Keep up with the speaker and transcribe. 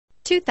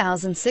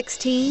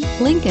2016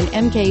 Lincoln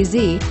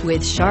MKZ.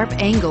 With sharp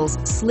angles,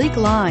 sleek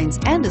lines,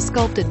 and a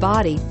sculpted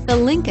body, the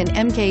Lincoln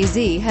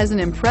MKZ has an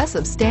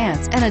impressive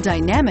stance and a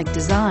dynamic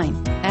design.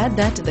 Add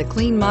that to the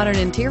clean, modern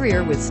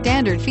interior with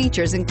standard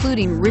features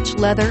including rich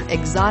leather,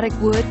 exotic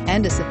wood,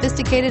 and a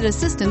sophisticated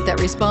assistant that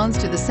responds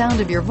to the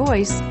sound of your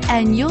voice,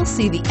 and you'll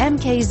see the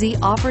MKZ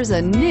offers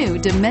a new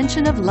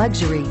dimension of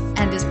luxury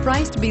and is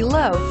priced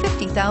below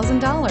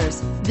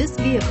 $50,000. This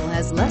vehicle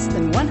has less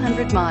than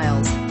 100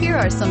 miles. Here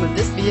are some of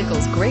this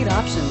vehicle's great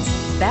options: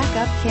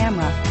 backup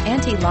camera,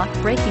 anti-lock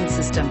braking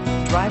system,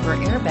 driver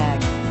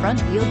airbag,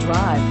 front wheel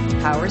drive,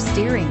 power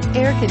steering,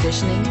 air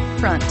conditioning,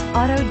 front,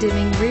 auto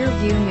dimming rear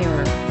view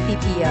mirror,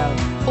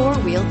 PPO,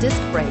 four-wheel disc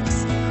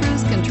brakes,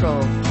 cruise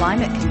control,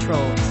 climate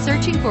control.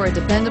 Searching for a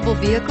dependable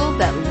vehicle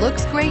that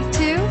looks great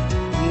too?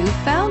 You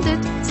found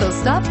it, so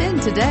stop in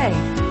today.